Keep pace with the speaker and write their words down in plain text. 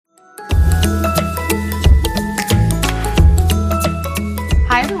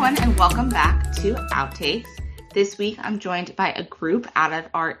Welcome back to Outtakes. This week I'm joined by a group out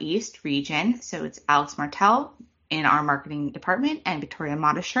of our East region. So it's Alex Martell in our marketing department and Victoria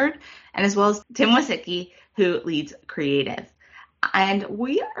Mottesheard, and as well as Tim Wasicki, who leads creative. And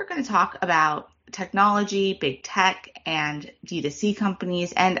we are going to talk about technology, big tech, and D2C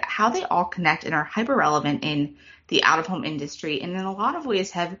companies and how they all connect and are hyper relevant in the out-of-home industry, and in a lot of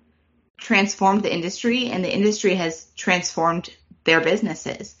ways have transformed the industry, and the industry has transformed their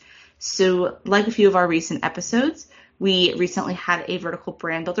businesses. So like a few of our recent episodes, we recently had a vertical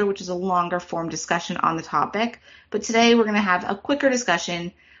brand builder, which is a longer form discussion on the topic. But today we're going to have a quicker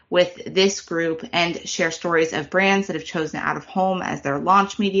discussion with this group and share stories of brands that have chosen out of home as their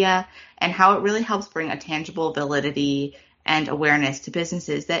launch media and how it really helps bring a tangible validity and awareness to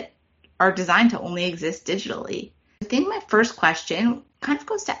businesses that are designed to only exist digitally. I think my first question kind of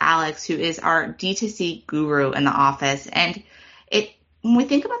goes to Alex, who is our D2C guru in the office. And when we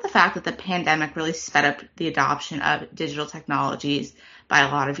think about the fact that the pandemic really sped up the adoption of digital technologies by a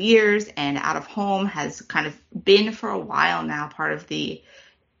lot of years, and out of home has kind of been for a while now part of the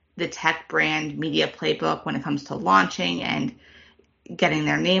tech brand media playbook when it comes to launching and getting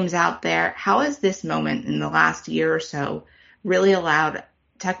their names out there, how has this moment in the last year or so really allowed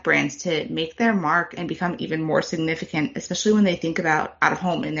tech brands to make their mark and become even more significant, especially when they think about out of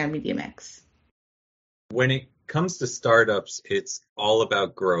home in their media mix? When it comes to startups, it's all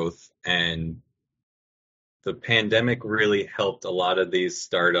about growth, and the pandemic really helped a lot of these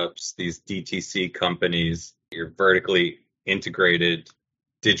startups, these DTC companies, your vertically integrated,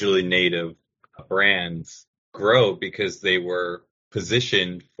 digitally native brands grow because they were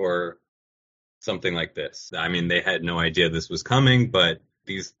positioned for something like this. I mean, they had no idea this was coming, but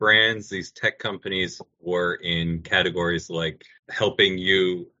these brands, these tech companies were in categories like helping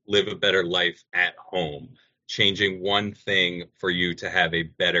you live a better life at home, changing one thing for you to have a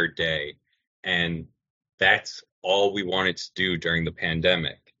better day. And that's all we wanted to do during the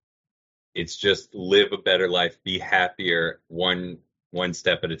pandemic. It's just live a better life, be happier one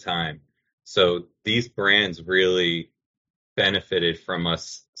step at a time. So these brands really benefited from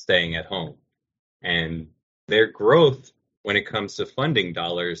us staying at home. And their growth when it comes to funding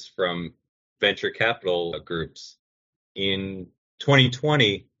dollars from venture capital groups in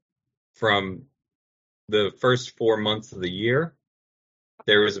 2020, from the first 4 months of the year,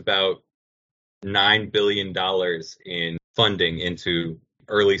 there was about $9 billion in funding into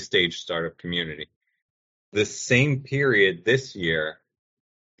early stage startup community. The same period this year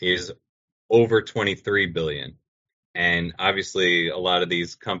is over 23 billion. And obviously a lot of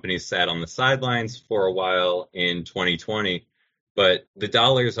these companies sat on the sidelines for a while in 2020, but the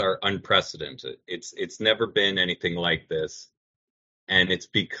dollars are unprecedented. It's never been anything like this. And it's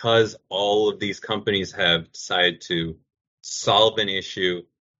because all of these companies have decided to solve an issue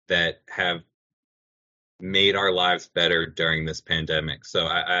that have made our lives better during this pandemic. So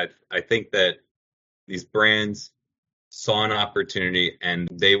I think that these brands saw an opportunity, and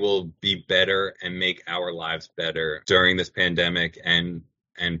they will be better and make our lives better during this pandemic and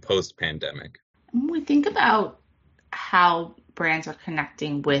post-pandemic. When we think about how brands are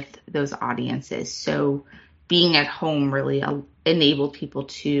connecting with those audiences, so being at home really enabled people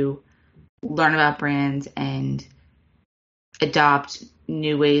to learn about brands and adopt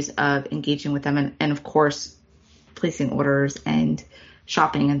new ways of engaging with them, and of course, placing orders and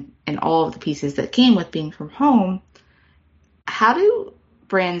shopping and all of the pieces that came with being from home. How do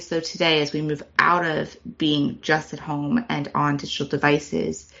brands, though, today, as we move out of being just at home and on digital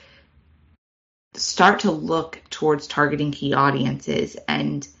devices, start to look towards targeting key audiences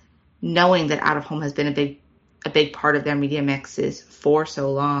and knowing that out of home has been a big part of their media mixes for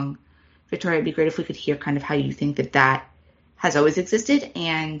so long? Victoria, it'd be great if we could hear kind of how you think that has always existed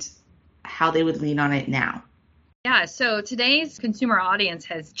and how they would lean on it now. Yeah, so today's consumer audience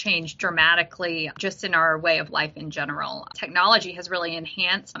has changed dramatically just in our way of life in general. Technology has really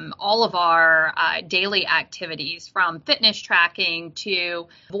enhanced all of our daily activities, from fitness tracking to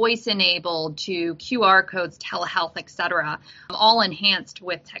voice enabled to QR codes, telehealth, etc., all enhanced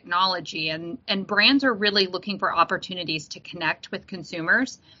with technology. And brands are really looking for opportunities to connect with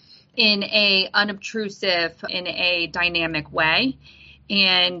consumers in a unobtrusive, in a dynamic way.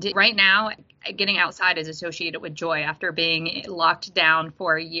 And right now, getting outside is associated with joy after being locked down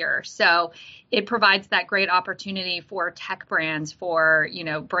for a year. So it provides that great opportunity for tech brands, for,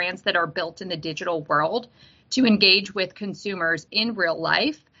 brands that are built in the digital world, to engage with consumers in real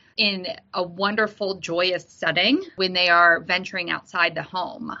life in a wonderful, joyous setting when they are venturing outside the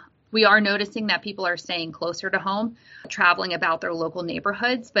home. We are noticing that people are staying closer to home, traveling about their local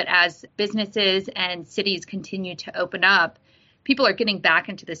neighborhoods. But as businesses and cities continue to open up, people are getting back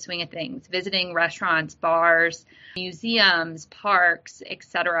into the swing of things, visiting restaurants, bars, museums, parks,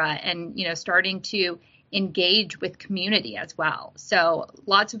 etc., and starting to engage with community as well. So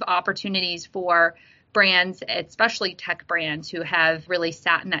lots of opportunities for brands, especially tech brands, who have really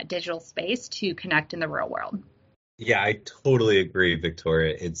sat in that digital space to connect in the real world. Yeah, I totally agree,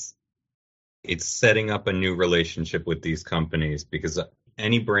 Victoria. It's setting up a new relationship with these companies, because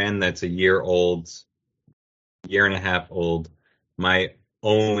any brand that's a year old, year and a half old, my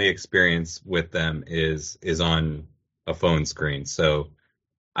only experience with them is on a phone screen. So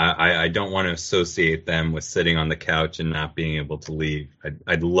I don't want to associate them with sitting on the couch and not being able to leave.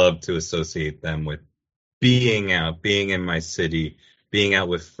 I'd love to associate them with being out, being in my city, being out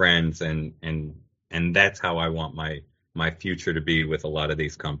with friends, and that's how I want my future to be with a lot of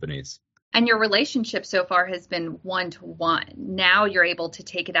these companies. And your relationship so far has been one-to-one. Now you're able to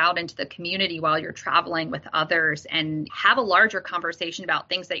take it out into the community while you're traveling with others and have a larger conversation about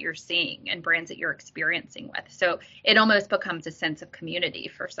things that you're seeing and brands that you're experiencing with. So it almost becomes a sense of community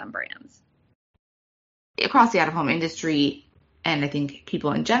for some brands. Across the out-of-home industry, and I think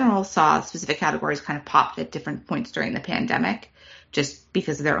people in general, saw specific categories kind of popped at different points during the pandemic just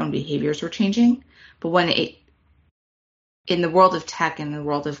because their own behaviors were changing. But in the world of tech and the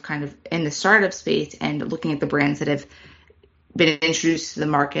world of kind of in the startup space and looking at the brands that have been introduced to the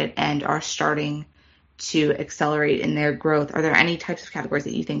market and are starting to accelerate in their growth, are there any types of categories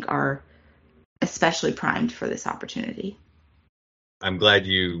that you think are especially primed for this opportunity? I'm glad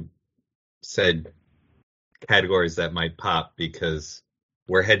you said categories that might pop, because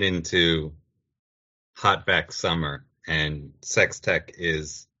we're heading into hot back summer and sex tech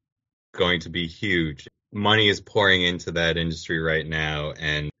is going to be huge. Money is pouring into that industry right now,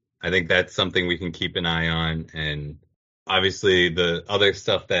 and I think that's something we can keep an eye on. And obviously the other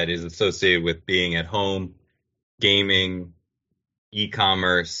stuff that is associated with being at home, gaming,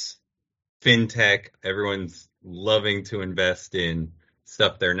 e-commerce, fintech, everyone's loving to invest in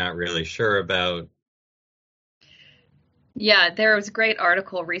stuff they're not really sure about. Yeah, there was a great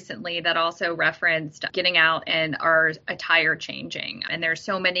article recently that also referenced getting out and our attire changing. And there's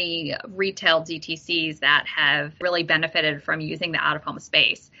so many retail DTCs that have really benefited from using the out-of-home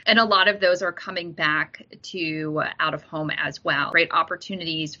space. And a lot of those are coming back to out-of-home as well. Great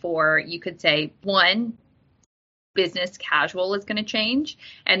opportunities for, you could say, one, business casual is going to change.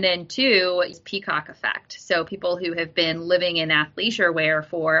 And then two, is peacock effect. So people who have been living in athleisure wear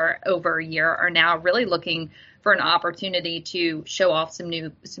for over a year are now really looking for an opportunity to show off some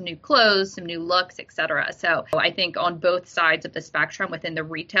new clothes, some new looks, etc. So I think on both sides of the spectrum within the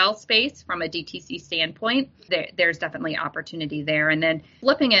retail space, from a DTC standpoint, there's definitely opportunity there. And then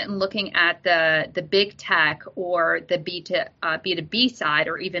flipping it and looking at the big tech or the B2B side,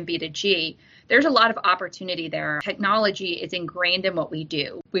 or even B2G, there's a lot of opportunity there. Technology is ingrained in what we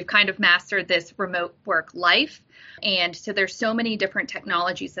do. We've kind of mastered this remote work life. And so there's so many different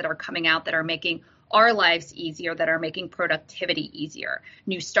technologies that are coming out that are making our lives easier, that are making productivity easier.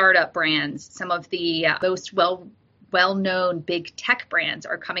 New startup brands, some of the most well-known big tech brands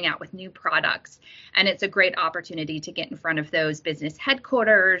are coming out with new products. And it's a great opportunity to get in front of those business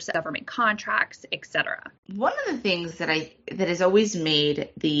headquarters, government contracts, etc. One of the things that has always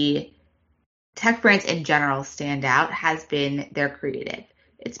made the tech brands in general stand out has been their creative.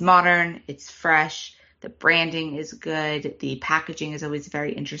 It's modern, it's fresh, the branding is good, the packaging is always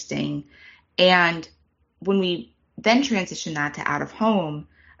very interesting. And when we then transition that to out of home,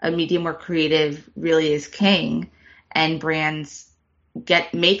 a medium where creative really is king, and brands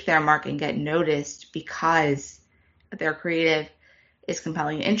make their mark and get noticed because their creative is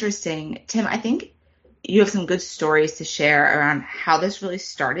compelling and interesting. Tim, I think you have some good stories to share around how this really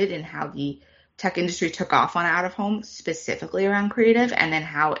started and how the tech industry took off on out of home, specifically around creative, and then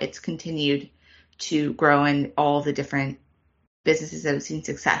how it's continued to grow in all the different businesses that have seen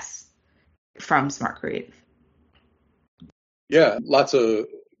success from smart creative. Yeah, lots of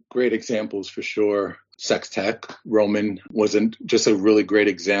great examples for sure. Sex tech, Roman wasn't just a really great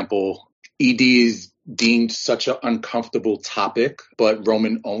example. ED is deemed such an uncomfortable topic, but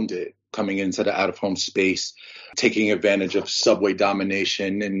Roman owned it coming into the out-of-home space, taking advantage of subway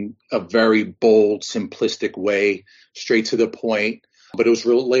domination in a very bold, simplistic way, straight to the point. But it was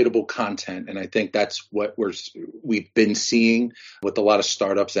relatable content. And I think that's what we've been seeing with a lot of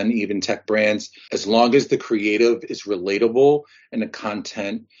startups and even tech brands. As long as the creative is relatable and the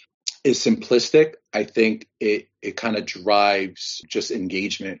content is simplistic, I think it kind of drives just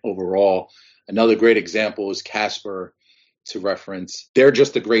engagement overall. Another great example is Casper, to reference. They're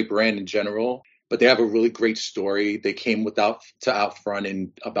just a great brand in general. but they have a really great story. They came to Outfront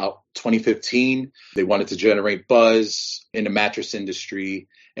in about 2015. They wanted to generate buzz in the mattress industry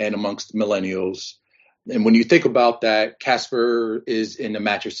and amongst millennials. And when you think about that, Casper is in the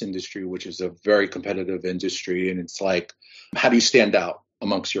mattress industry, which is a very competitive industry. And it's like, how do you stand out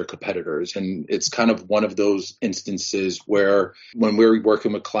amongst your competitors? And it's kind of one of those instances where when we're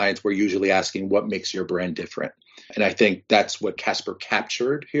working with clients, we're usually asking what makes your brand different. And I think that's what Casper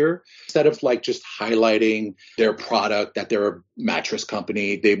captured here. Instead of like just highlighting their product, that they're a mattress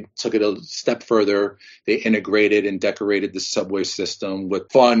company, they took it a step further. They integrated and decorated the subway system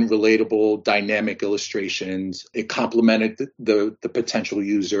with fun, relatable, dynamic illustrations. It complemented the potential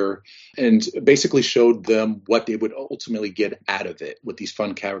user and basically showed them what they would ultimately get out of it with these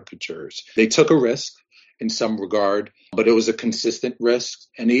fun caricatures. They took a risk in some regard, but it was a consistent risk,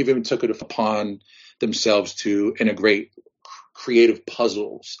 and they even took it upon themselves to integrate creative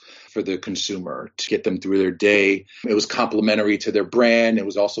puzzles for the consumer to get them through their day. It was complementary to their brand. It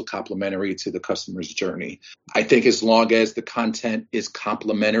was also complementary to the customer's journey. I think as long as the content is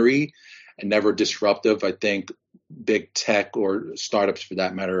complementary and never disruptive, I think big tech or startups for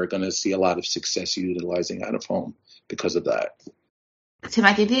that matter are going to see a lot of success utilizing out of home because of that. Tim,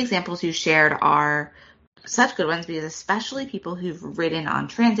 I think the examples you shared are such good ones because especially people who've ridden on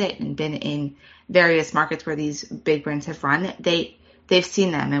transit and been in various markets where these big brands have run, they've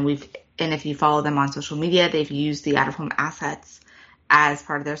seen them, and if you follow them on social media, they've used the out-of-home assets as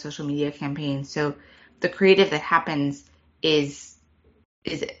part of their social media campaign. So the creative that happens is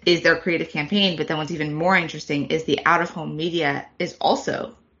their creative campaign, but then what's even more interesting is the out-of-home media is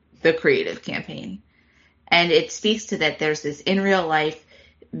also the creative campaign. And it speaks to that there's this in real life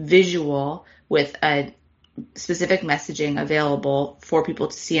visual with a specific messaging available for people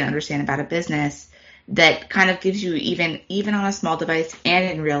to see and understand about a business that kind of gives you even on a small device and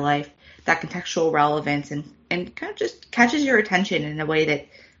in real life that contextual relevance and kind of just catches your attention in a way that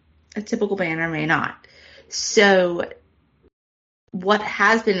a typical banner may not. So what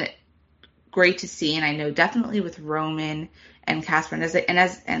has been great to see, and I know definitely with Roman and Casper and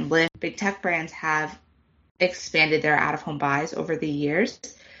Lyft, big tech brands have expanded their out-of-home buys over the years.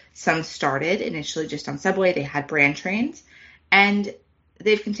 Some started initially just on subway. They had brand trains, and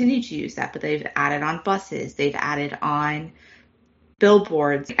they've continued to use that, but they've added on buses. They've added on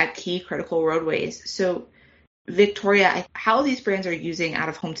billboards at key critical roadways. So, Victoria, how these brands are using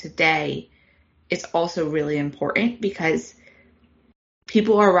out-of-home today is also really important because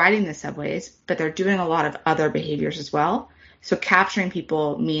people are riding the subways, but they're doing a lot of other behaviors as well. So capturing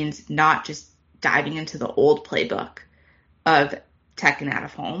people means not just diving into the old playbook of tech and out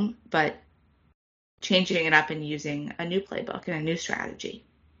of home, but changing it up and using a new playbook and a new strategy.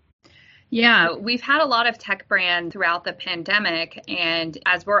 Yeah, we've had a lot of tech brands throughout the pandemic, and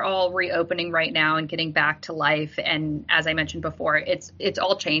as we're all reopening right now and getting back to life, and as I mentioned before, it's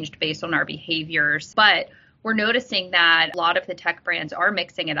all changed based on our behaviors, but we're noticing that a lot of the tech brands are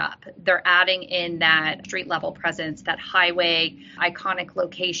mixing it up. They're adding in that street level presence, that highway iconic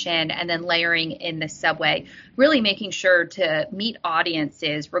location, and then layering in the subway, really making sure to meet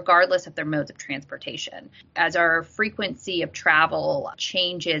audiences regardless of their modes of transportation. As our frequency of travel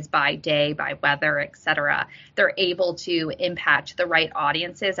changes by day, by weather, etc., they're able to impact the right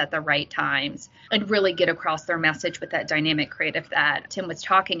audiences at the right times and really get across their message with that dynamic creative that Tim was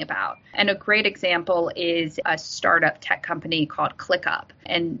talking about. And a great example is a startup tech company called ClickUp,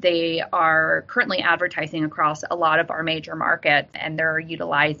 and they are currently advertising across a lot of our major markets, and they're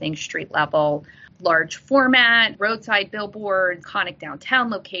utilizing street level, large format, roadside billboards, iconic downtown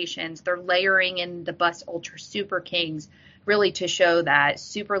locations. They're layering in the bus ultra super kings, really to show that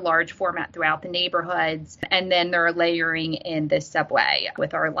super large format throughout the neighborhoods. And then they're layering in the subway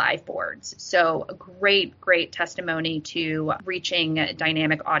with our live boards. So a great testimony to reaching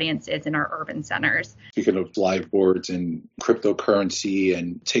dynamic audiences in our urban centers. Speaking of live boards and cryptocurrency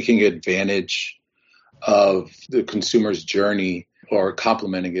and taking advantage of the consumer's journey, or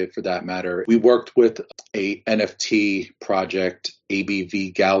complementing it for that matter. We worked with a NFT project,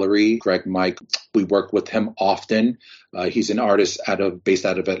 ABV Gallery, Greg Mike. We work with him often. He's an artist based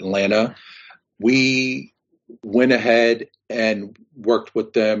out of Atlanta. We went ahead and worked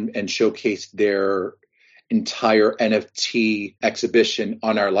with them and showcased their entire NFT exhibition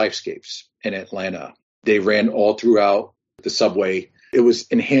on our Lifescapes in Atlanta. They ran all throughout the subway. It was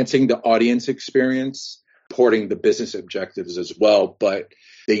enhancing the audience experience, supporting the business objectives as well, but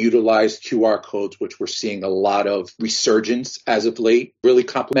they utilized QR codes, which we're seeing a lot of resurgence as of late, really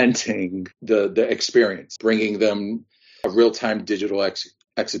complementing the experience, bringing them a real-time digital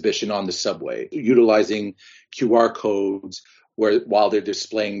exhibition on the subway, utilizing QR codes while they're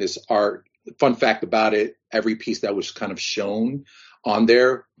displaying this art Fun fact about it, every piece that was kind of shown on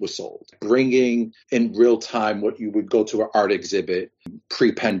there was sold. Bringing in real time what you would go to an art exhibit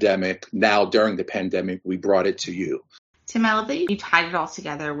pre-pandemic. Now during the pandemic, we brought it to you. Tim, I love that you tied it all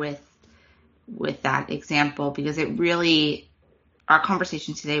together with that example, because it really, our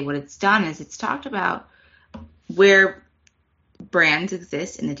conversation today, what it's done is it's talked about where brands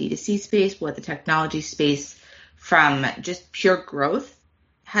exist in the D2C space, what the technology space from just pure growth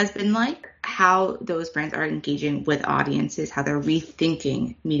has been like, how those brands are engaging with audiences, how they're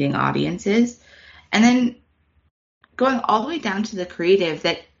rethinking meeting audiences, and then going all the way down to the creative,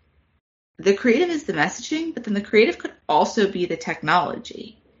 that the creative is the messaging, but then the creative could also be the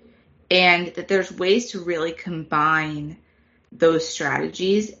technology, and that there's ways to really combine those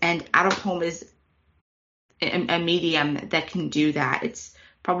strategies, and out of home is a medium that can do that. It's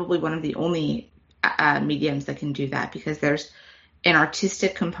probably one of the only mediums that can do that, because there's an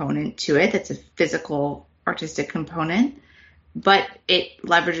artistic component to it that's a physical artistic component, but it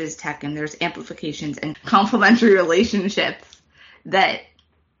leverages tech, and there's amplifications and complementary relationships that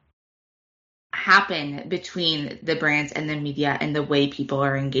happen between the brands and the media and the way people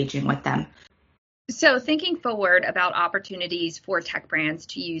are engaging with them. So thinking forward about opportunities for tech brands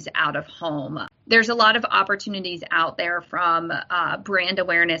to use out of home, there's a lot of opportunities out there, from brand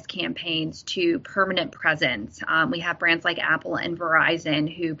awareness campaigns to permanent presence. We have brands like Apple and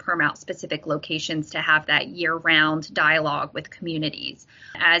Verizon who perm out specific locations to have that year-round dialogue with communities.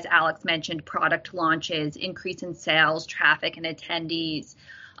 As Alex mentioned, product launches, increase in sales, traffic, and attendees.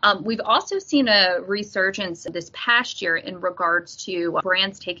 We've also seen a resurgence this past year in regards to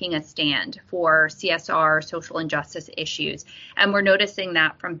brands taking a stand for CSR, social injustice issues. And we're noticing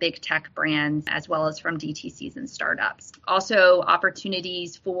that from big tech brands as well as from DTCs and startups. Also,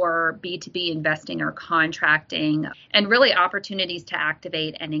 opportunities for B2B investing or contracting, and really opportunities to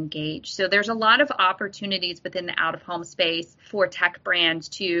activate and engage. So there's a lot of opportunities within the out-of-home space for tech brands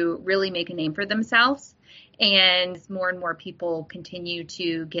to really make a name for themselves. And as more and more people continue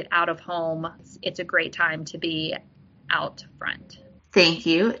to get out of home, it's a great time to be out front. Thank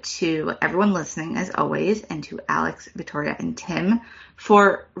you to everyone listening, as always, and to Alex, Victoria, and Tim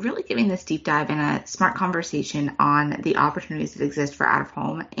for really giving this deep dive and a smart conversation on the opportunities that exist for out of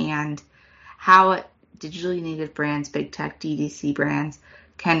home, and how digitally native brands, big tech, DTC brands,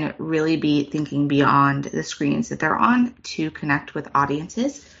 can really be thinking beyond the screens that they're on to connect with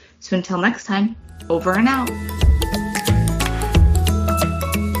audiences. So until next time, over and out.